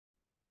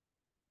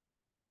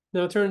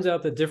Now, it turns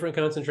out that different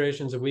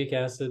concentrations of weak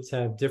acids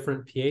have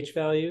different pH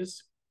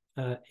values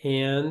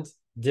and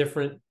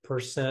different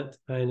percent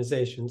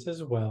ionizations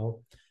as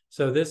well.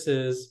 So this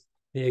is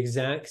the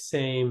exact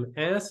same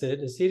acid,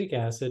 acetic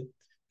acid,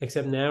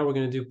 except now we're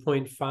going to do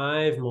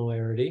 0.5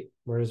 molarity,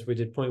 whereas we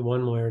did 0.1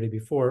 molarity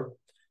before.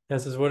 And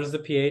it says, what is the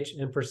pH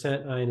and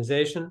percent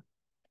ionization?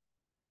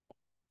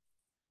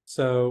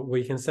 So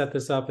we can set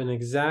this up in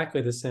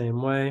exactly the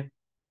same way.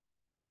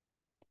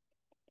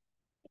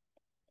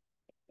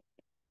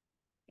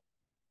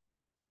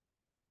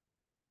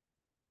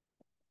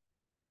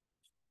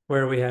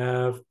 Where we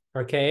have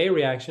our Ka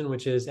reaction,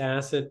 which is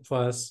acid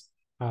plus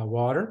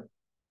water,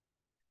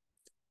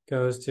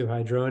 goes to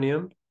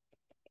hydronium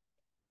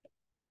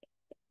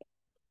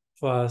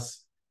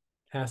plus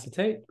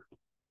acetate.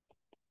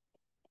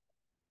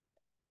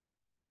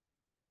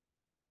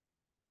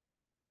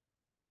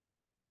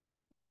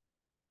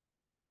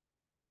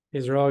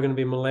 These are all going to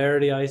be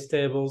molarity ice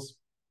tables.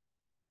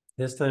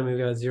 This time we've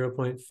got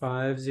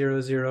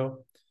 0.500.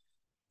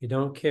 We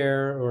don't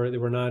care, or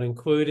we're not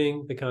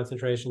including the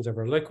concentrations of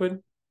our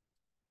liquid.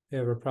 We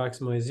have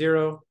approximately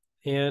 0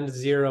 and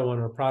 0 on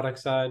our product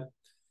side.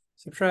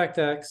 Subtract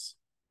X.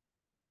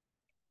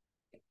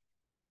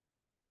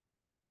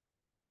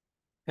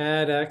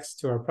 Add X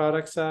to our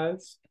product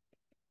sides.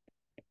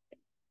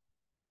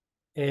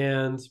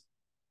 And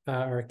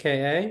our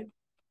Ka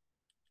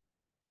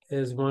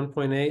is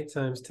 1.8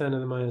 times 10 to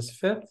the minus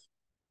fifth.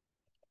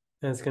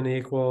 And it's going to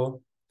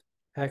equal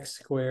X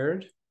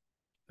squared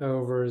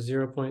over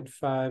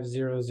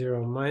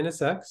 0.500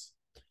 minus X.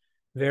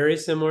 Very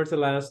similar to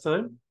last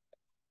time.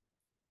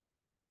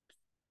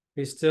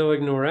 We still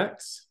ignore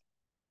X.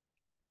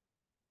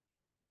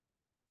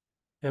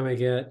 And we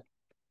get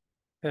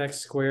X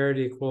squared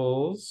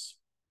equals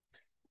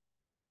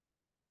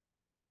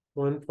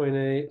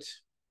 1.8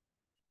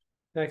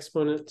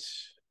 exponent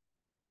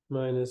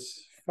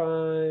minus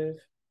 5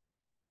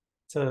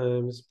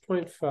 times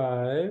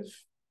 0.5.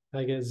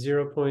 I get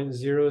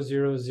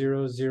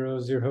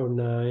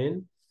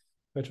 0.000009,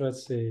 which,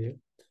 let's see,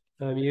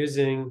 I'm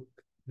using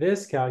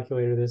this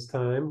calculator this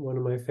time, one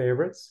of my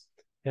favorites,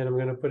 and I'm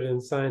going to put it in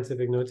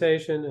scientific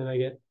notation, and I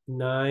get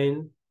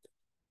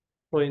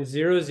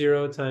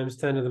 9.00 times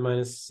 10 to the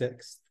minus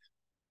sixth.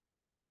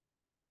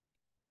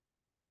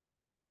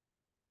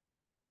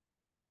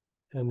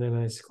 And then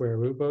I square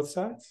root both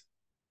sides.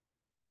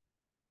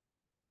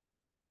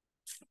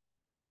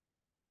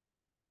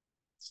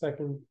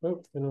 Second,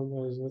 oh, I don't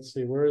know, let's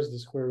see, where is the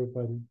square root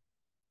button?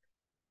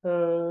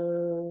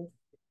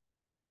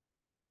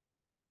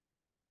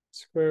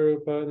 Square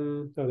root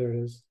button, oh, there it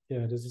is.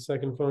 Yeah, it is the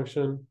second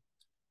function.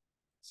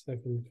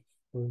 Second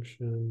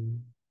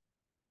function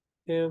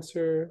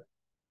answer.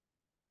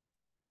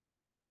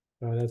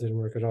 Oh, that didn't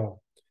work at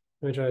all.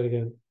 Let me try it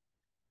again.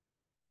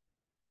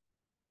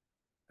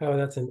 Oh,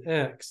 that's an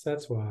X,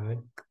 that's why.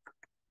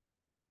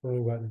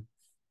 Wrong button.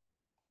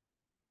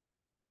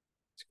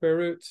 Square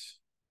root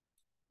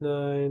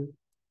 9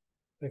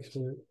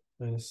 exponent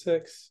minus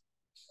 6.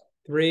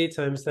 3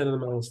 times 10 to the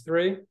minus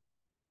 3.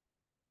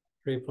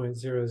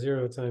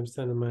 3.00 times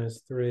 10 to the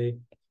minus 3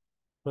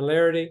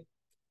 molarity.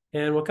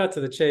 And we'll cut to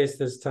the chase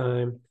this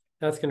time.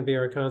 That's going to be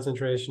our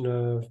concentration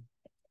of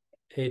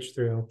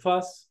H3O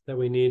plus that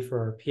we need for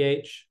our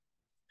pH.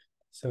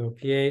 So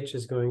pH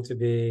is going to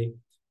be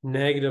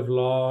negative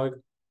log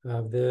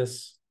of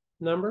this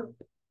number.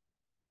 Let's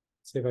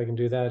see if I can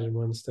do that in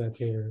one step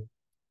here.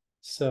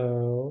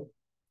 So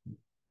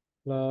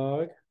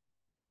log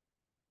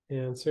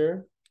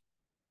answer.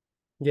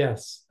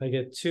 Yes, I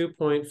get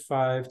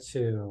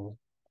 2.52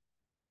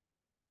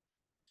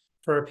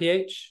 for our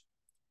pH.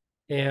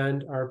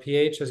 And our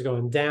pH has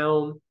gone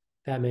down.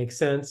 That makes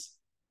sense.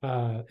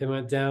 It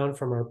went down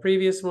from our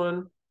previous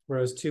one, where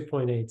it was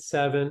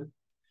 2.87.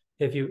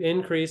 If you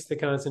increase the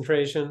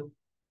concentration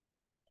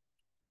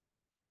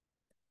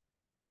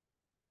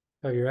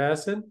of your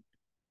acid,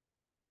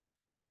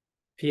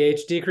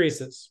 pH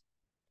decreases.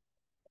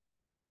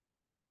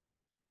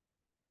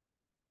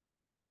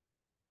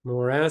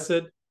 More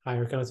acid,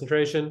 higher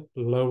concentration,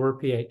 lower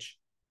pH.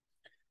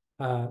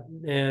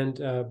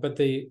 But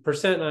the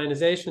percent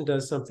ionization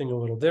does something a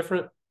little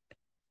different.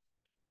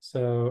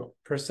 So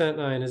percent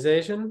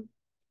ionization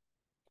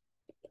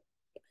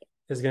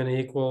is going to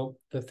equal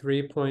the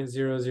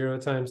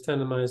 3.00 times 10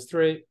 to the minus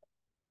 3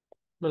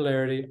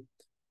 molarity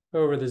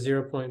over the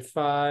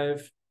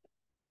 0.5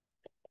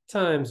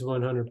 times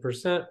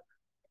 100%.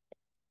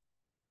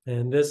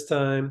 And this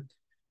time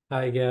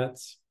I get,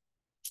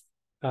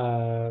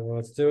 well,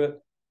 let's do it.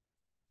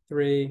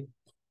 3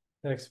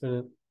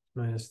 exponent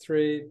minus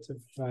 3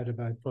 divided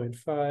by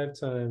 0.5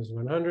 times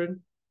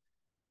 100.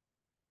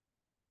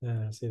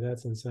 See,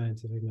 that's in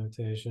scientific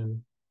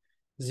notation.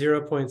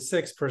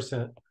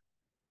 0.6%.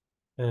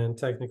 And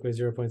technically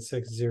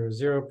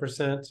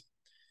 0.600%.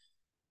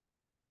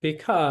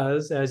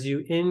 Because as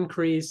you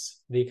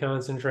increase the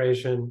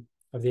concentration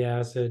of the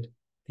acid,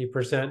 the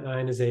percent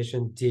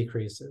ionization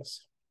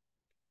decreases.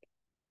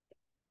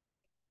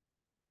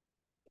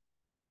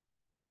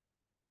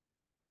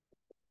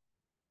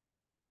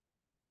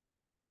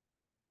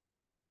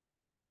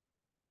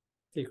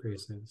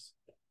 decreases.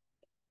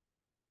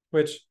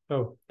 Which,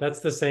 oh,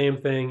 that's the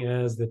same thing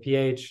as the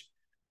pH.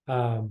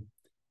 And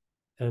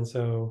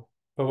so,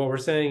 but what we're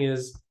saying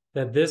is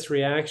that this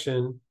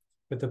reaction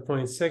with the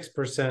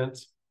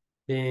 0.6%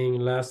 being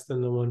less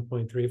than the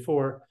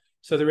 1.34,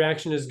 so the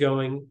reaction is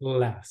going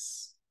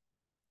less.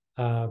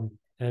 And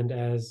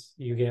as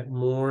you get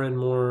more and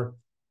more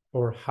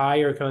or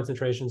higher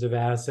concentrations of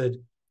acid,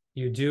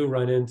 you do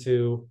run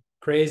into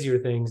crazier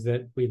things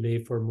that we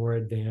leave for more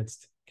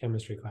advanced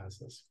chemistry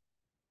classes.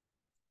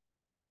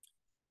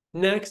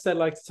 Next, I'd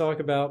like to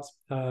talk about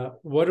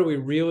what are we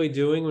really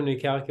doing when we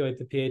calculate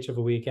the pH of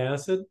a weak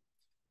acid?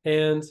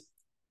 And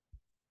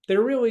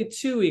there are really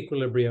two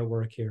equilibria at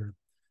work here.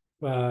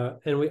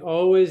 And we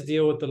always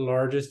deal with the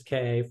largest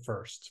Ka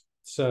first.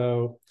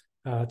 So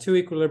two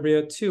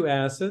equilibria, two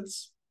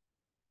acids.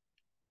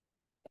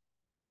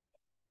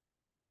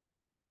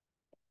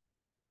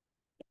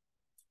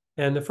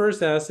 And the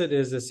first acid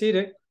is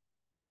acetic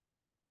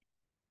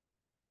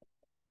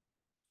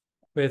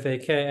with a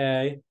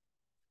Ka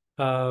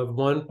of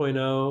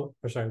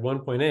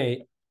 1.8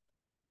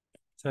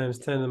 times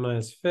 10 to the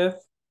minus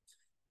fifth.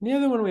 And the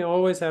other one we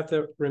always have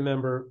to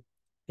remember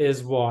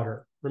is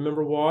water.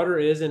 Remember, water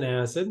is an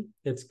acid.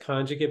 Its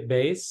conjugate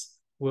base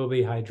will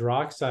be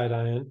hydroxide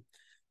ion.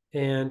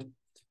 And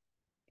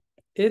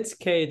its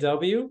Kw, I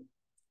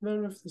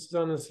don't know if this is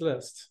on this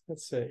list.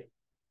 Let's see.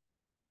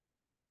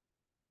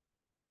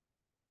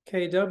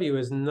 Kw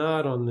is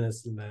not on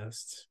this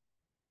list.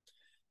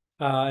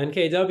 And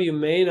Kw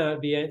may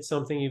not be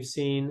something you've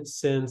seen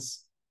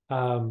since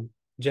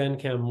Gen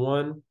Chem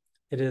 1.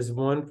 It is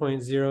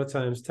 1.0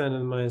 times 10 to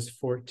the minus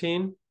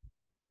 14.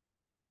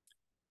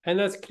 And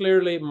that's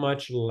clearly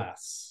much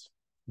less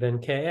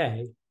than Ka.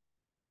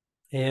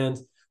 And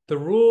the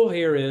rule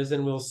here is,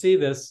 and we'll see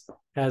this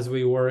as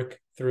we work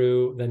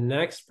through the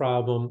next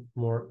problem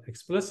more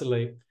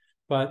explicitly,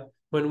 but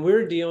when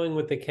we're dealing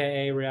with the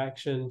Ka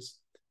reactions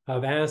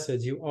of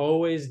acids, you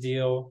always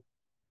deal,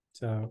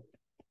 so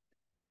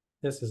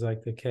this is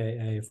like the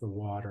Ka for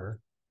water.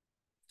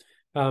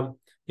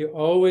 You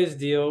always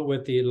deal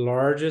with the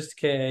largest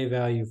Ka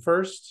value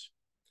first.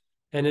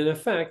 And in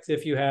effect,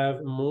 if you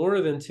have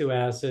more than two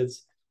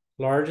acids,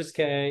 largest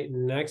Ka,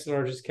 next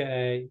largest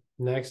Ka,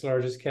 next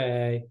largest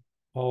Ka,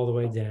 all the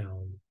way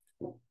down.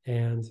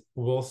 And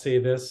we'll see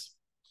this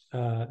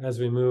as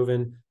we move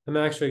in. I'm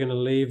actually going to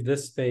leave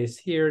this space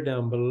here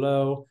down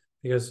below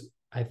because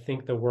I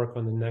think the work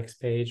on the next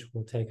page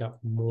will take up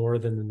more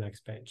than the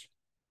next page.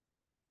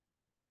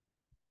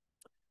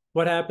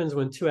 What happens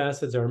when two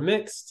acids are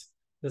mixed?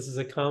 This is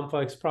a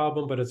complex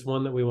problem, but it's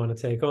one that we want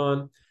to take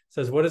on. It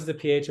says, what is the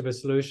pH of a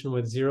solution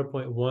with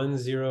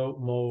 0.10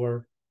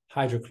 molar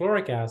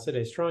hydrochloric acid,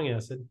 a strong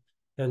acid,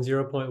 and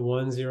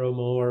 0.10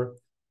 molar,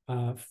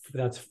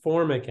 that's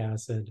formic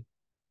acid,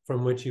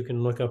 from which you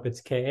can look up its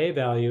Ka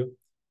value.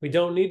 We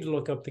don't need to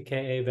look up the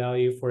Ka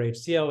value for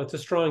HCl. It's a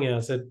strong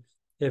acid.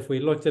 If we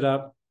looked it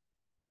up,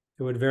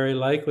 it would very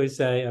likely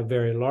say a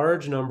very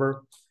large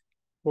number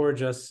or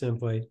just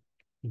simply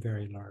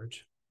very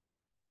large.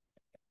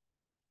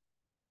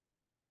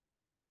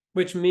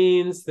 Which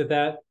means that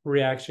that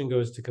reaction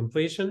goes to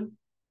completion.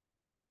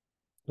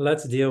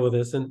 Let's deal with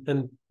this.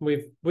 And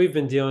we've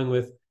been dealing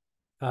with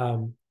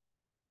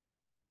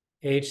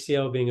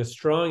HCl being a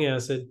strong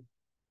acid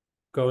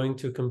going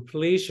to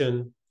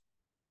completion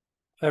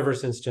ever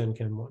since Gen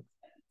Chem 1.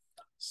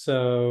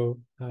 So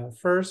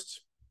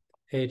first,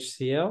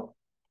 HCl.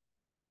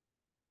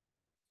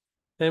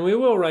 And we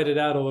will write it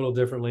out a little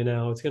differently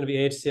now. It's going to be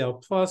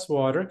HCl plus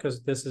water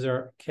because this is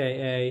our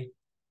Ka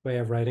way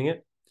of writing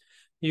it.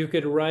 You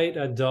could write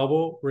a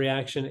double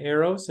reaction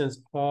arrow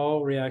since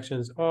all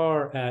reactions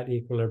are at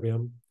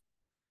equilibrium.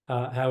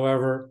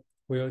 However,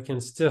 we can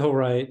still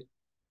write,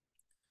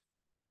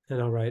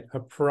 and I'll write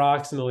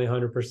approximately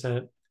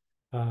 100%.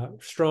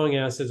 Strong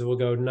acids will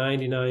go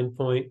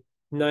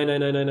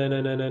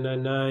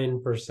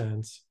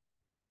 99.999999999%,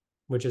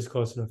 which is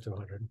close enough to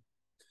 100.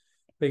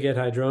 We get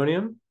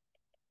hydronium,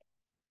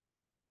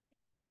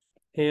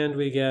 and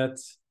we get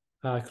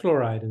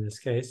chloride in this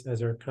case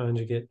as our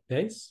conjugate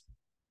base.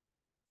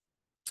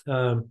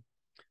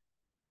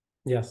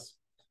 Yes,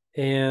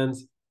 and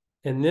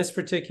in this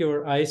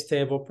particular ice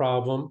table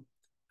problem,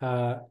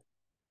 well,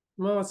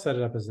 let's set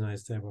it up as an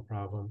ice table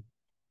problem.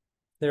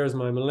 There's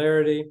my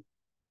molarity,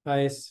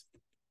 ice.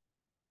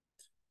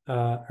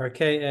 Our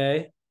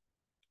Ka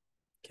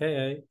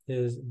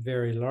is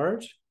very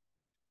large.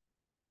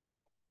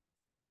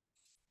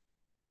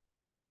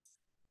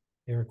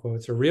 Air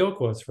quotes or real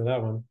quotes for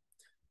that one.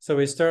 So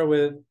we start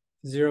with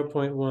 0.10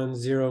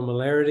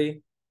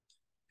 molarity.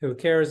 Who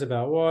cares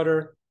about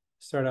water?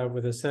 Start out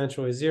with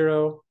essentially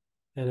 0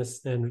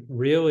 and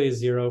really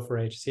 0 for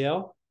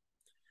HCl.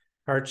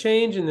 Our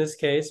change in this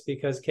case,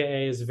 because Ka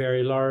is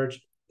very large,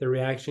 the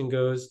reaction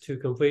goes to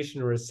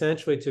completion or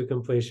essentially to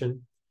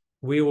completion.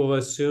 We will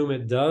assume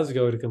it does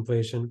go to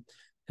completion.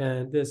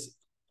 And this,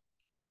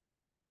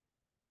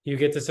 you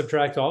get to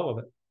subtract all of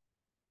it.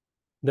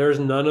 There's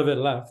none of it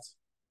left.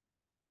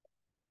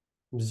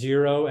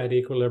 0 at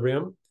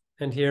equilibrium.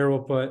 And here we'll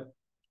put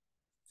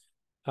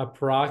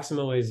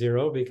approximately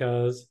 0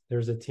 because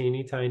there's a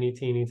teeny tiny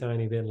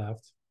bit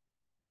left,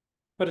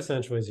 but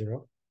essentially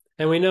 0.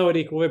 And we know at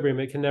equilibrium,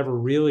 it can never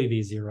really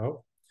be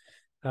 0.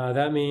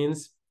 That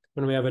means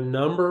when we have a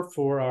number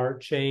for our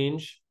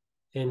change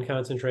in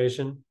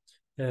concentration,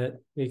 that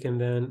we can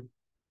then,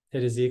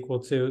 it is equal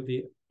to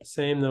the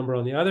same number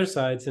on the other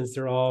side, since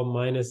they're all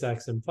minus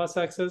x and plus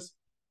x's.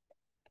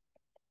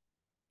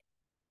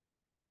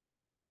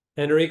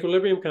 And our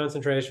equilibrium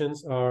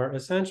concentrations are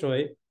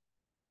essentially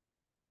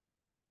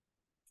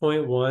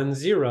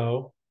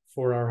 0.10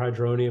 for our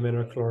hydronium and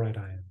our chloride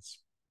ions.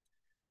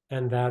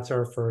 And that's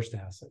our first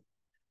acid.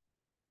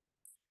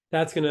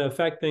 That's going to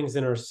affect things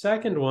in our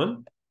second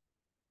one.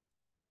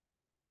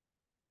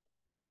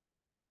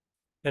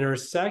 And our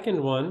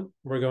second one,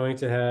 we're going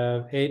to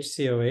have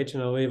HCOH,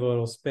 and I'll leave a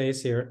little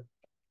space here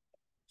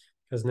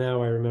because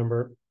now I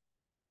remember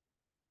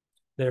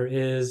there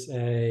is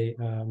a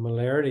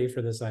molarity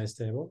for this ice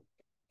table.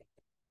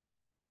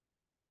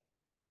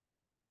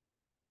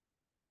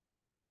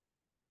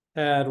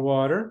 Add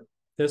water.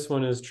 This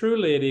one is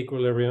truly at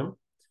equilibrium.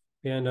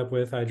 We end up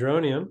with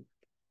hydronium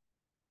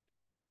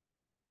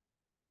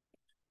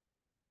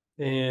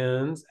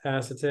and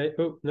acetate.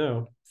 Oh,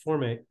 no,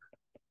 formate.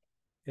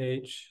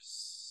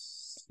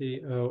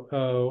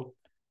 HCOO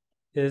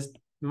is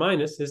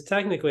minus, is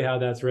technically how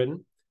that's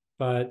written.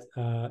 But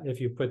if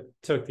you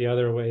took the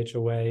other H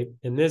away,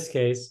 in this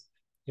case,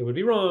 it would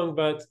be wrong,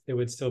 but it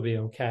would still be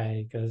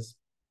okay because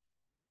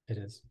it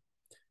is.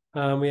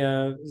 We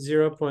have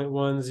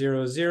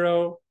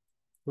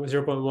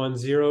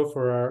 0.10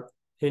 for our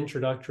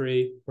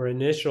introductory or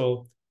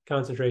initial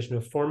concentration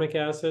of formic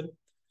acid.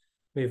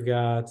 We've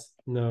got,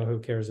 no, who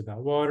cares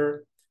about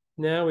water?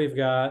 Now we've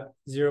got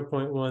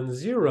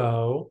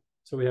 0.10.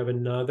 So we have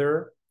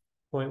another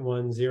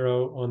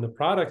 0.10 on the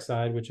product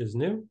side, which is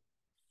new.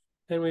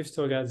 And we've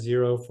still got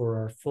 0 for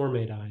our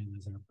formate ion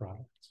as our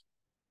product.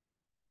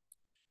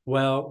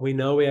 Well, we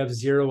know we have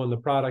 0 on the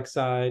product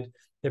side.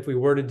 If we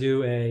were to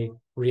do a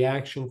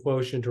reaction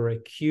quotient or a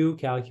Q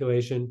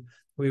calculation,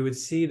 we would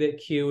see that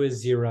Q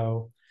is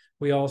 0.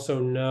 We also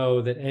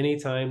know that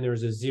anytime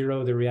there's a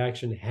 0, the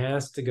reaction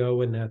has to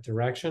go in that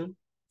direction.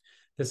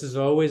 This is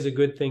always a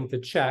good thing to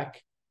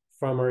check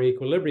from our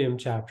equilibrium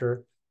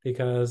chapter,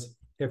 because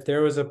if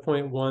there was a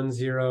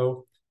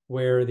 0.10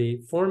 where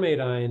the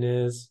formate ion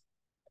is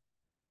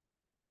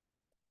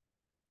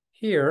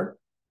here,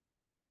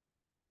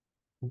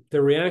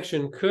 the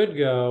reaction could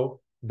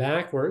go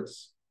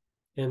backwards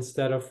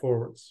instead of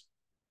forwards.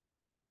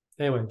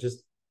 Anyway,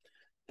 just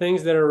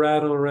things that are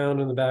rattling around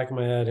in the back of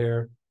my head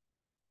here.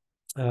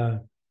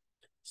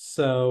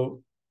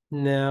 So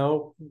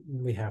now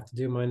we have to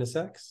do minus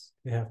x.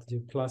 We have to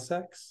do plus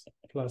x,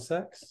 plus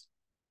x.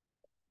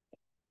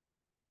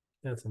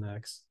 That's an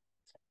x.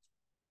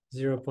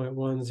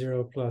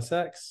 0.10 plus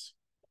x,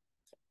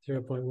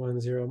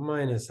 0.10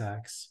 minus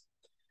x.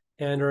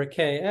 And our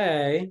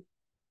Ka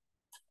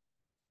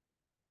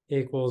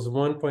equals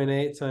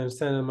 1.8 times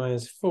 10 to the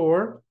minus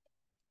 4.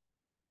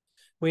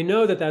 We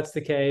know that that's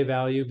the Ka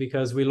value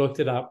because we looked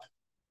it up.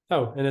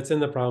 Oh, and it's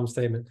in the problem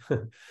statement,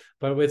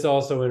 but it's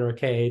also in our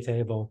Ka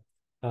table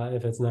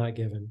if it's not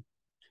given.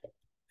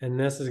 And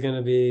this is going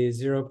to be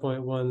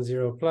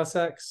 0.10 plus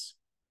x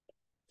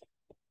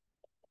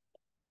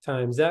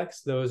times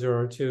x. Those are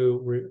our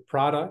two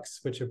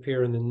products which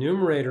appear in the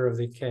numerator of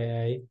the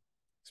Ka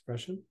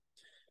expression.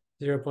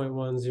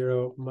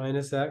 0.10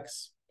 minus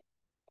x.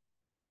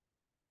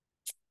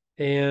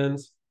 And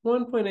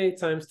 1.8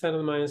 times 10 to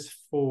the minus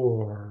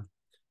 4.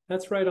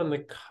 That's right on the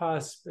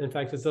cusp. In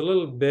fact, it's a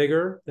little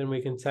bigger than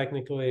we can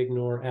technically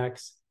ignore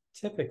x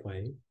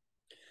typically.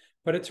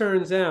 But it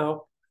turns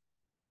out,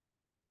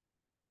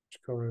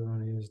 which color do we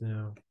want to use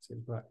now? Let's see,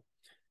 black.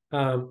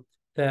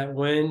 That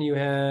when you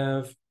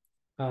have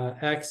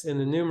x in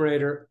the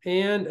numerator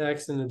and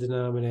x in the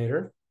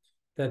denominator,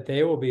 that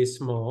they will be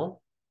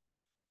small.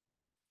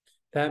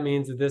 That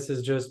means that this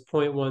is just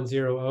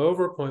 0.10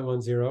 over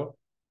 0.10,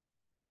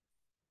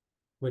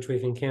 which we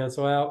can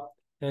cancel out.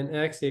 And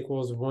x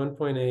equals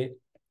 1.8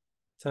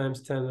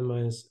 times 10 to the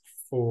minus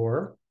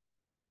 4,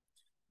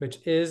 which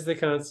is the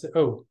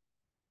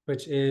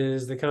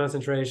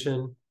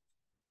concentration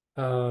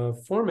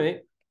of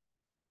formate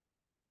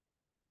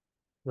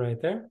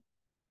right there.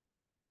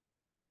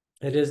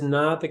 It is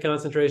not the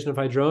concentration of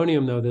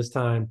hydronium, though, this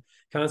time.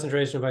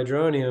 Concentration of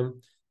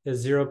hydronium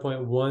is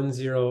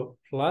 0.10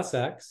 plus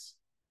x.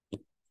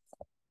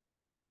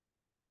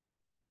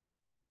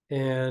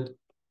 And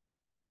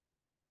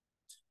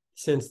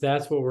since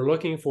that's what we're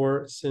looking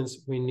for, since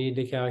we need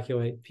to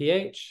calculate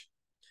pH,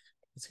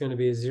 it's going to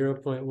be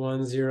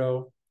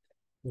 0.10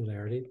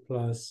 molarity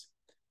plus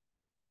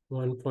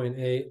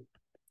 1.8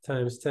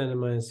 times 10 to the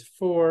minus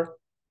 4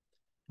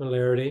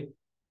 molarity,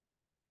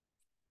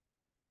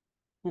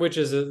 which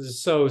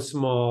is so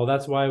small.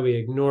 That's why we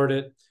ignored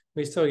it.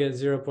 We still get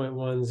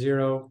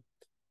 0.10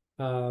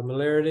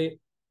 molarity,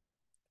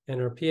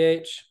 and our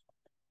pH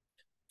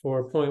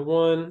for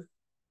 0.1.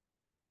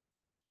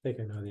 I think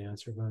I know the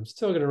answer, but I'm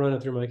still going to run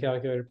it through my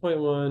calculator.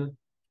 0.1,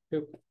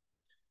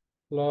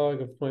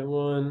 log of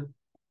 0.1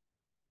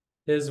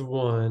 is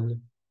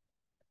 1.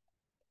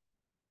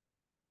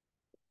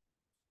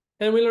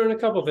 And we learn a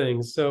couple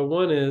things. So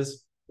one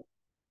is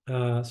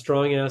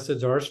strong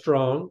acids are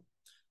strong.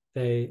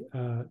 We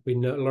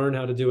learn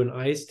how to do an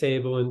ice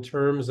table in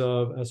terms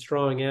of a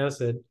strong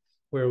acid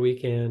where we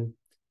can,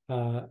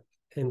 and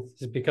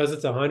because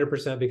it's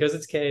 100%, because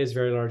its K is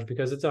very large,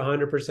 because it's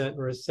 100%,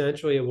 we're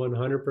essentially a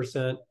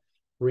 100%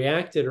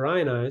 reacted or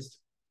ionized.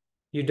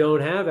 You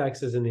don't have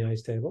X's in the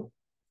ice table.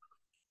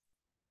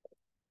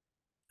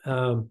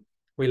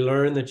 We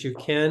learn that you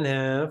can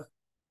have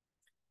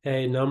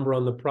a number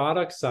on the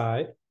product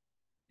side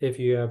if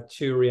you have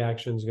two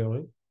reactions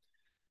going.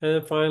 And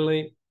then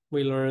finally,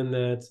 we learn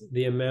that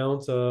the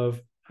amount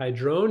of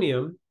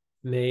hydronium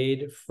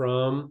made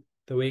from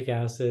the weak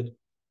acid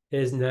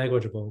is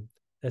negligible,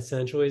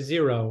 essentially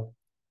 0.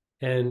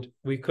 And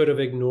we could have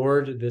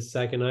ignored this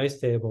second ice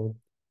table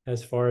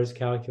as far as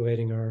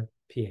calculating our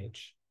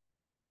pH.